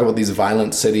when we talk about these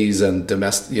violent cities and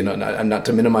domestic, not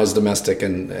to minimize domestic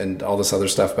and all this other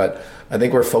stuff, but I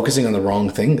think we're focusing on the wrong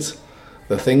things.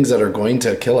 The things that are going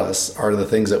to kill us are the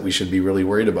things that we should be really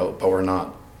worried about, but we're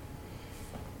not.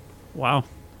 Wow.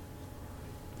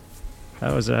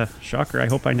 That was a shocker. I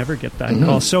hope I never get that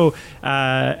call. So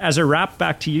as a wrap,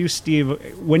 back to you,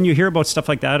 Steve, when you hear about stuff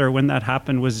like that, or when that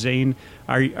happened with Zane,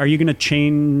 are you going to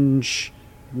change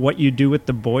what you do with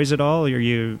the boys at all? Are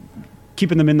you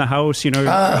keeping them in the house?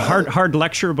 A hard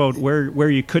lecture about where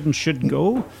you could and should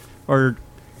go? Or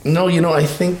No, I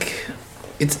think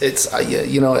it's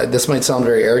this might sound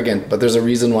very arrogant, but there's a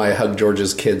reason why I hug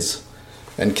George's kids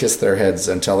and kiss their heads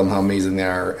and tell them how amazing they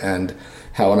are, and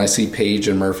how when I see Paige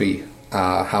and Murphy,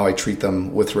 how I treat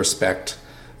them with respect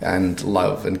and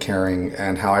love and caring,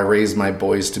 and how I raise my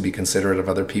boys to be considerate of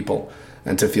other people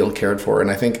and to feel cared for. And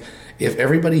I think if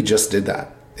everybody just did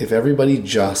that, if everybody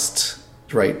just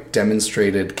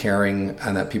demonstrated caring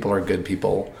and that people are good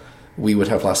people, we would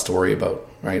have less to worry about,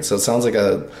 right? So it sounds like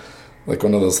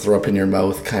one of those throw up in your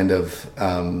mouth kind of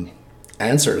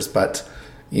answers, but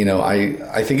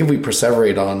I think if we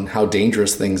perseverate on how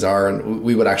dangerous things are, and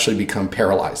we would actually become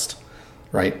paralyzed,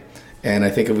 right? And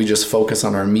I think if we just focus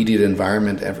on our immediate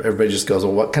environment, everybody just goes,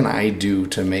 well, what can I do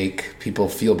to make people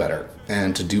feel better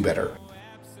and to do better?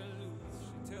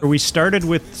 We started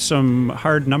with some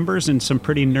hard numbers and some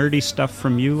pretty nerdy stuff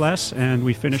from you, Les, and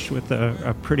we finished with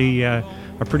a pretty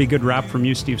good wrap from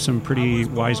you, Steve. Some pretty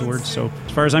wise words. So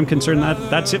as far as I'm concerned,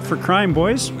 that's it for crime,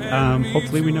 boys.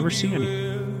 Hopefully we never see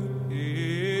any.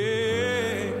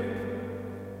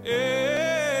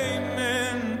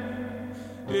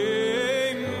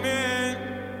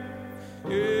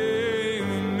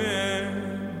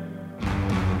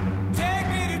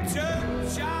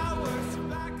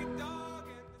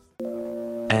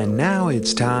 And now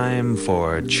it's time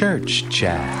for Church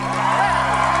Chat.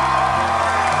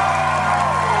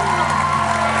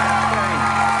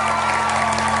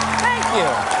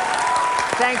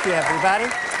 Thank you, everybody.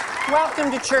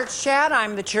 Welcome to Church Chat.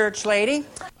 I'm the church lady.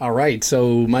 All right,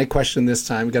 so my question this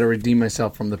time, got to redeem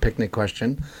myself from the picnic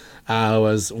question,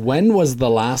 was when was the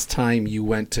last time you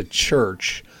went to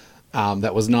church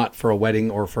that was not for a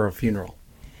wedding or for a funeral?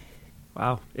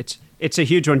 Wow, it's a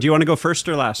huge one. Do you want to go first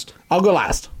or last? I'll go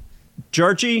last.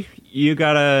 Georgie, you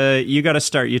gotta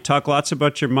start. You talk lots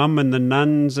about your mom and the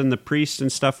nuns and the priests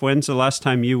and stuff. When's the last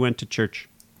time you went to church?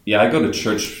 Yeah, I go to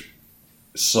church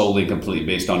solely, completely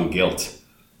based on guilt.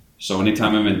 So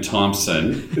anytime I'm in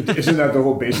Thompson... Isn't that the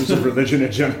whole basis of religion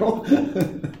in general?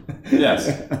 Yes,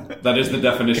 that is the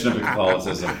definition of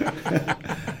Catholicism.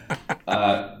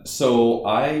 So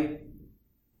I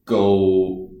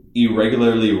go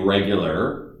irregularly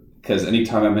regular, because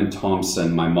anytime I'm in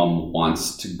Thompson, my mom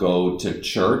wants to go to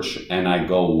church and I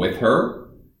go with her.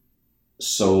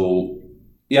 So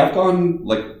yeah, I've gone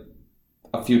like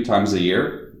a few times a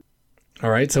year. All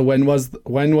right. So when was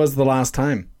the last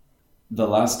time? The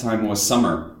last time was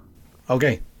summer.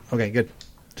 Okay, good.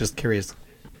 Just curious. Do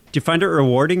you find it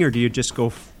rewarding, or do you just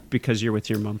go because you're with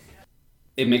your mom?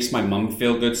 It makes my mom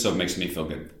feel good, so it makes me feel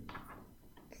good.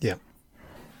 Yeah.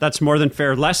 That's more than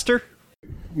fair. Lester?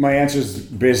 My answer is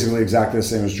basically exactly the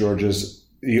same as George's.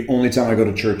 The only time I go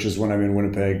to church is when I'm in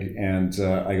Winnipeg, and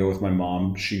I go with my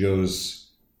mom. She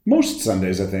goes most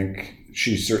Sundays, I think.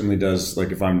 She certainly does,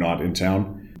 like if I'm not in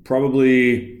town.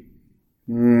 Probably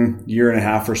year and a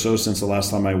half or so since the last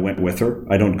time I went with her.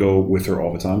 I don't go with her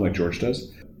all the time like George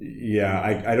does. Yeah,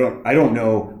 I don't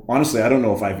know. Honestly, I don't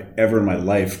know if I've ever in my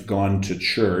life gone to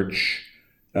church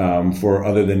for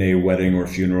other than a wedding or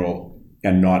funeral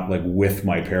and not like with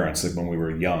my parents, like when we were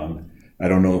young. I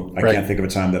don't know. I can't think of a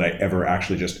time that I ever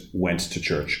actually just went to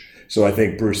church. So I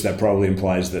think, Bruce, that probably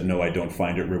implies that no, I don't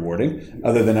find it rewarding,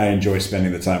 other than I enjoy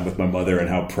spending the time with my mother and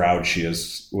how proud she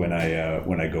is when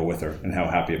I go with her and how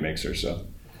happy it makes her. So,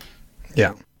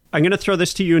 yeah. I'm going to throw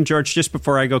this to you and George just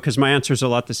before I go, because my answer is a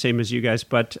lot the same as you guys.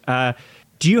 But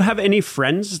do you have any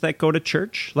friends that go to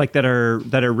church, like that are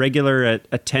regular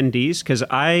attendees? Because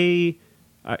I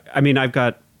mean, I've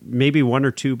got maybe one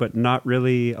or two, but not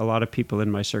really a lot of people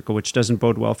in my circle, which doesn't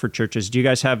bode well for churches. Do you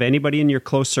guys have anybody in your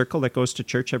close circle that goes to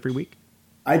church every week?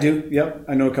 I do. Yep.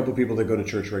 I know a couple of people that go to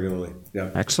church regularly.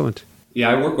 Yeah. Excellent. Yeah,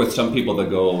 I work with some people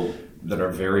that are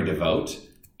very devout.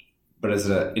 But as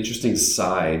an interesting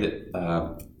side,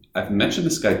 I've mentioned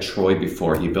this guy Troy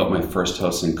before. He built my first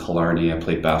house in Killarney. I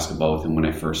played basketball with him when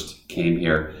I first came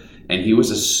here. And he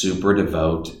was a super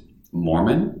devout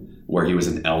Mormon, where he was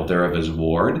an elder of his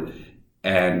ward.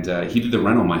 And he did the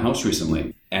reno on my house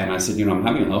recently. And I said, I'm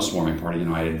having a housewarming party.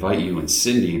 I invite you and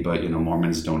Cindy, but,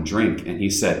 Mormons don't drink. And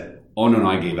he said, oh, no,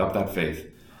 I gave up that faith.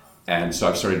 And so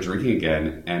I started drinking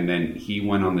again. And then he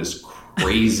went on this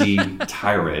crazy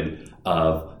tirade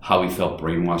of how he felt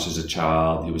brainwashed as a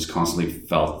child. He was constantly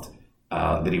felt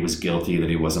that he was guilty, that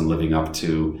he wasn't living up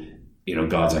to,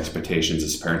 God's expectations,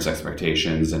 his parents'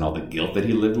 expectations, and all the guilt that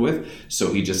he lived with.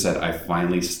 So he just said, I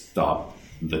finally stopped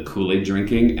the Kool-Aid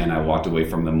drinking, and I walked away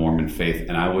from the Mormon faith,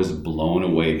 and I was blown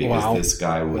away because this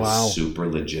guy was super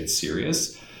legit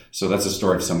serious. So that's a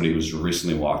story of somebody who's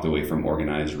recently walked away from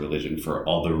organized religion for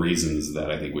all the reasons that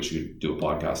I think we should do a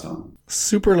podcast on.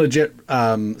 Super legit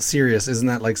serious. Isn't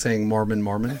that like saying Mormon?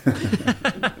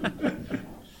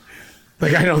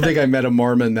 Like, I don't think I met a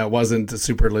Mormon that wasn't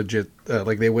super legit.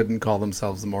 Like, they wouldn't call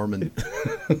themselves Mormon.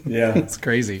 Yeah. It's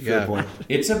crazy. Fair Yeah. point.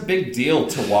 It's a big deal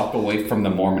to walk away from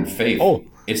the Mormon faith. Oh.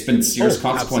 It's been serious Oh,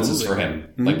 consequences absolutely. for him.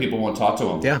 Like, people won't talk to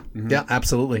him. Yeah. Yeah,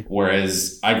 absolutely.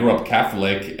 Whereas I grew up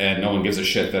Catholic and no one gives a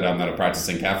shit that I'm not a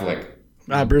practicing Catholic.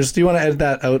 Bruce, do you want to edit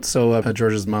that out so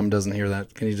George's mom doesn't hear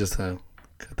that? Can you just cut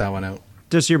that one out?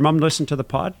 Does your mom listen to the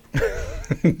pod?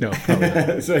 No, probably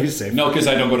not. So he's safe. No, because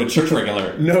I don't go to church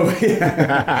regular. No,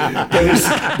 yeah.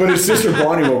 but his sister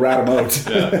Bonnie will rat him out.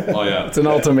 Yeah. Oh, yeah. It's an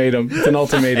ultimatum. It's an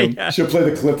ultimatum. She'll play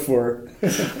the clip for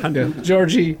her. Yeah.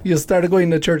 Georgie, you started going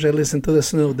to church. I listened to the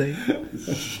Snow Day.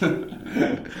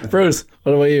 Bruce,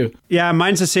 what about you? Yeah,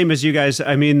 mine's the same as you guys.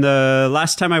 I mean, the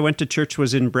last time I went to church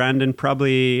was in Brandon,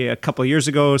 probably a couple of years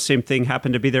ago. Same thing,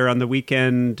 happened to be there on the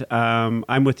weekend.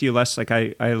 I'm with you, Les. Like,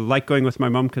 I like going with my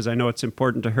mom because I know it's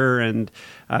important to her. And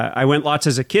I went lots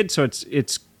as a kid, so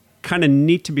it's kind of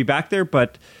neat to be back there.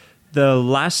 But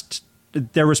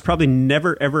there was probably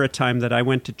never, ever a time that I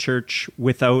went to church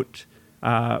without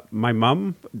my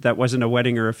mom. That wasn't a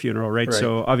wedding or a funeral, right?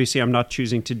 So obviously I'm not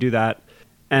choosing to do that.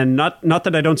 And not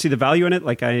that I don't see the value in it.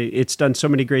 Like, it's done so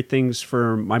many great things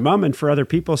for my mom and for other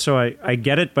people. So I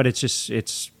get it, but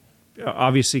it's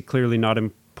obviously clearly not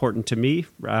important to me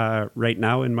right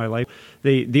now in my life.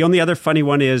 The only other funny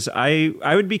one is I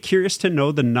would be curious to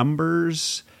know the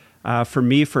numbers for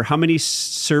me for how many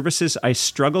services I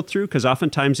struggled through, because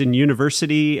oftentimes in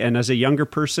university and as a younger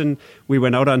person, we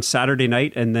went out on Saturday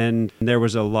night and then there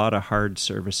was a lot of hard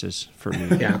services for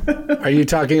me. Yeah. Are you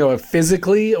talking about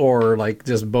physically or like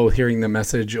just both hearing the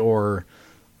message, or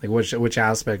like which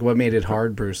aspect? What made it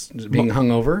hard, Bruce? Being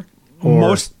hungover?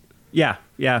 Or? Yeah,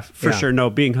 for sure. No,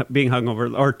 being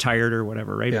hungover or tired or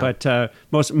whatever, right? Yeah.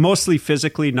 But mostly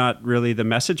physically, not really the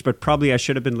message. But probably I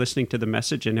should have been listening to the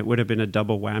message, and it would have been a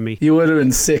double whammy. You would have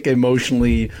been sick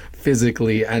emotionally,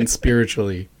 physically, and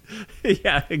spiritually.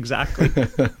 Yeah, exactly.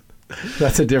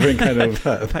 That's a different kind of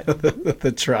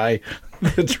the trifecta.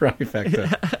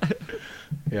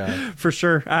 Yeah, for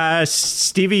sure.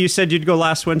 Stevie, you said you'd go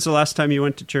last. When's the last time you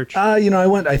went to church? I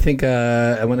went. I think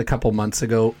I went a couple months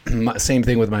ago. Same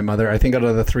thing with my mother. I think out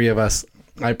of the three of us,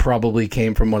 I probably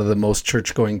came from one of the most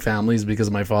church-going families because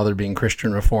of my father being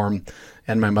Christian Reform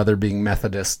and my mother being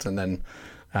Methodist, and then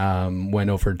went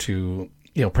over to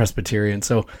Presbyterian.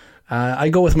 So I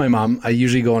go with my mom. I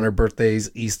usually go on her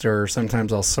birthdays, Easter.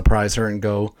 Sometimes I'll surprise her and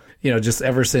go. Just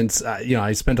ever since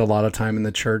I spent a lot of time in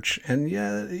the church, and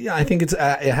yeah, I think it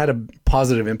had a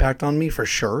positive impact on me for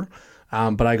sure.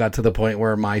 But I got to the point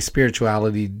where my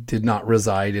spirituality did not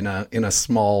reside in a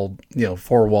small,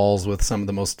 four walls with some of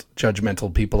the most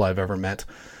judgmental people I've ever met.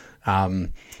 So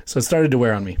it started to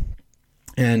wear on me.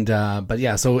 And, but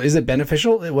yeah, so is it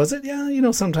beneficial? Was it?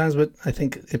 Yeah, sometimes, but I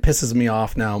think it pisses me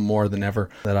off now more than ever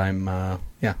that I'm, I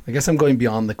guess I'm going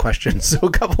beyond the question. So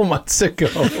a couple months ago.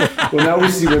 Well, now we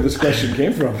see where this question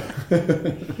came from.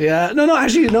 Yeah,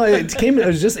 actually, I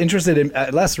was just interested in,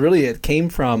 Les, really, it came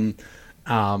from,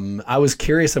 I was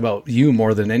curious about you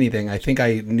more than anything. I think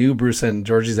I knew Bruce and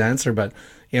Georgie's answer, but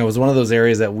it was one of those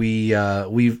areas that we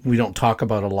don't talk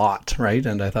about a lot, right?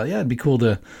 And I thought, it'd be cool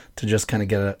to just kind of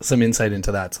get some insight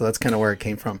into that. So that's kind of where it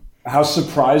came from. How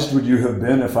surprised would you have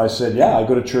been if I said, I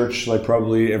go to church like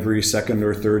probably every second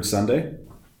or third Sunday?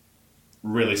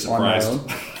 Really surprised.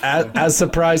 As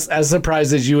surprised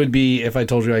as you would be if I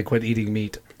told you I quit eating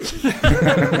meat.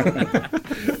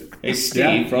 Hey,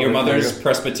 Steve, your mother's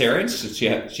Presbyterian? She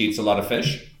eats a lot of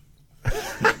fish?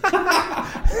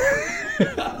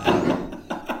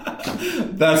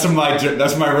 That's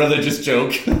my religious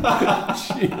joke.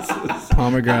 Jesus.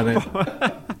 Pomegranate.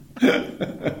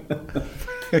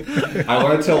 I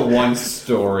want to tell one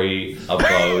story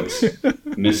about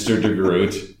Mr.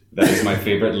 DeGroot. That is my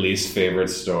least favorite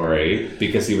story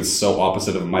because he was so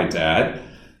opposite of my dad.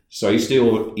 So I used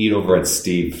to eat over at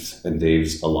Steve's and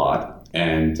Dave's a lot.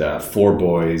 And 4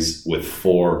 boys with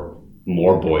 4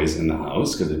 more boys in the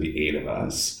house because there'd be 8 of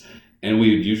us. And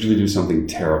we would usually do something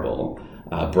terrible.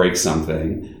 Break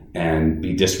something and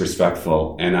be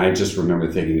disrespectful. And I just remember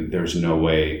thinking, there's no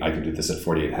way I could do this at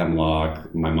 48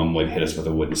 Hemlock. My mom would hit us with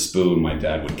a wooden spoon. My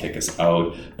dad would kick us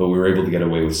out. But we were able to get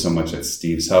away with so much at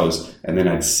Steve's house. And then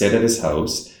I'd sit at his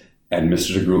house and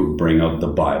Mr. DeGroot would bring out the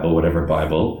Bible, whatever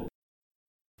Bible.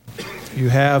 You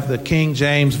have the King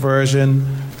James Version.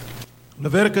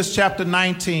 Leviticus chapter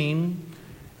 19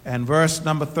 and verse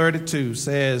number 32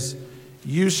 says,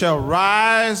 "You shall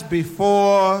rise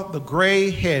before the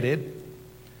gray-headed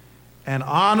and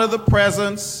honor the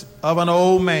presence of an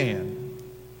old man,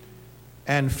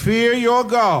 and fear your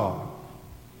God.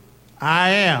 I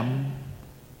am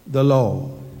the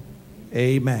Lord.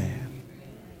 Amen.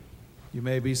 You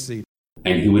may be seated.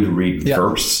 And he would read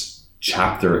verse,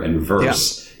 chapter, and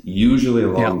verse, usually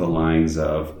along the lines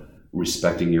of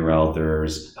respecting your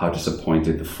elders, how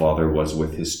disappointed the father was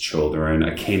with his children,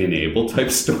 a Cain and Abel type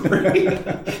story,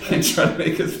 and try to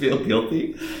make us feel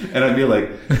guilty. And I'd be like,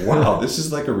 wow, this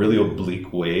is like a really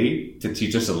oblique way to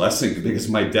teach us a lesson, because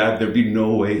my dad, there'd be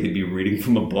no way he'd be reading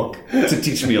from a book to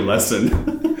teach me a lesson.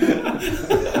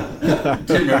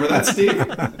 Do you remember that, Steve?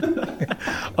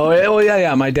 Oh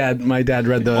yeah. My dad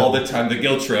read all the time, the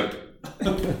guilt trip.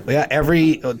 Yeah,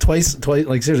 twice,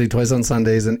 like seriously, twice on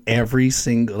Sundays, and every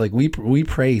single, like we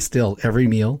pray still every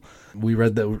meal. We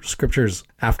read the scriptures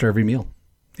after every meal.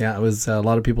 Yeah, it was a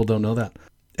lot of people don't know that.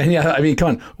 And yeah, I mean, come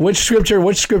on, which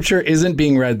scripture isn't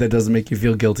being read that doesn't make you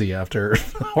feel guilty after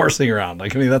horsing around?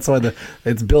 Like, I mean, that's why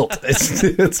it's built.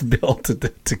 It's built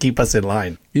to keep us in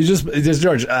line. You just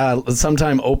George,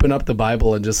 sometime open up the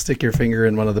Bible and just stick your finger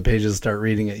in one of the pages, start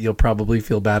reading it. You'll probably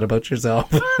feel bad about yourself.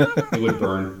 It would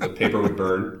burn. The paper would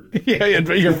burn. Yeah,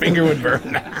 your finger would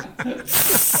burn.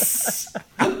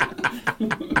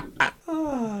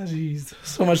 Oh, jeez.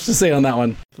 So much to say on that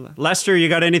one. Lester, you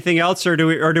got anything else, or do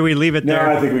we leave it there?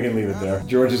 No, I think we can leave it there.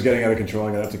 George is getting out of control.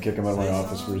 I'm going to have to kick him out of my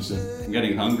office pretty soon. I'm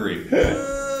getting hungry.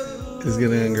 He's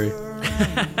getting angry.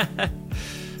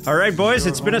 All right, boys,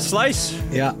 it's been a slice.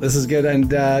 Yeah, this is good.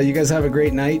 And you guys have a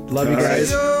great night. Love you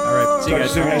guys. All right, see you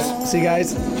guys. See you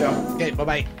guys. Ciao. Okay,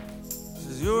 bye-bye.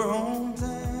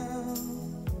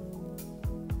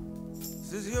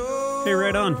 Hey,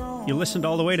 right on. You listened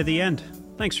all the way to the end.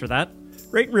 Thanks for that.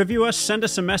 Rate and review us. Send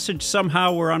us a message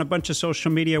somehow. We're on a bunch of social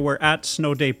media. We're at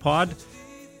Snow Day Pod.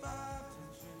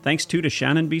 Thanks to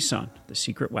Shannon Bisson, the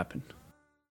secret weapon.